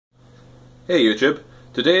Hey YouTube,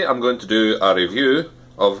 today I'm going to do a review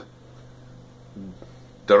of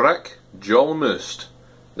Dryck Julmust,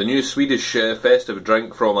 the new Swedish festive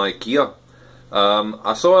drink from Ikea.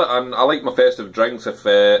 I saw it and I like my festive drinks. If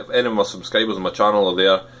any of my subscribers on my channel are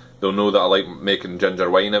there, they'll know that I like making ginger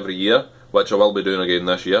wine every year, which I will be doing again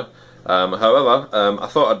this year. However, I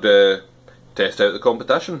thought I'd test out the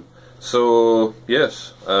competition. So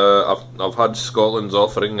yes, I've had Scotland's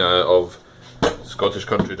offering of Scottish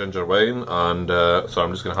country ginger wine, and so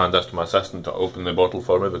I'm just going to hand this to my assistant to open the bottle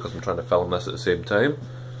for me because I'm trying to film this at the same time.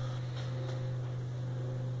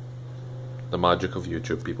 The magic of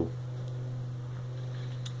YouTube, people.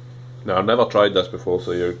 Now, I've never tried this before,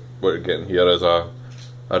 so what you're getting here is a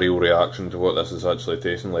real reaction to what this is actually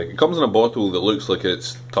tasting like. It comes in a bottle that looks like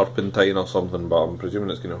it's turpentine or something, but I'm presuming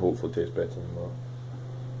it's going to hopefully taste better than that.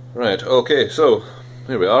 Right, okay, so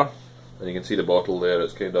here we are, and you can see the bottle there.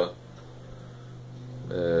 It's kind of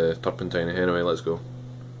turpentine. Anyway, let's go.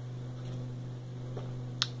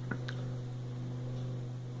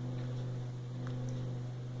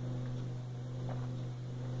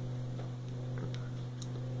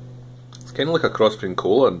 It's kind of like a cross between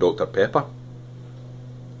cola and Dr. Pepper.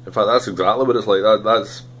 In fact, that's exactly what it's like.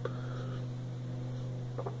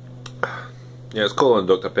 Yeah, it's cola and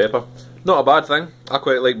Dr. Pepper. Not a bad thing. I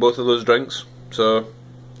quite like both of those drinks. So,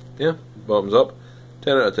 yeah, bottoms up.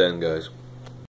 10 out of 10, guys.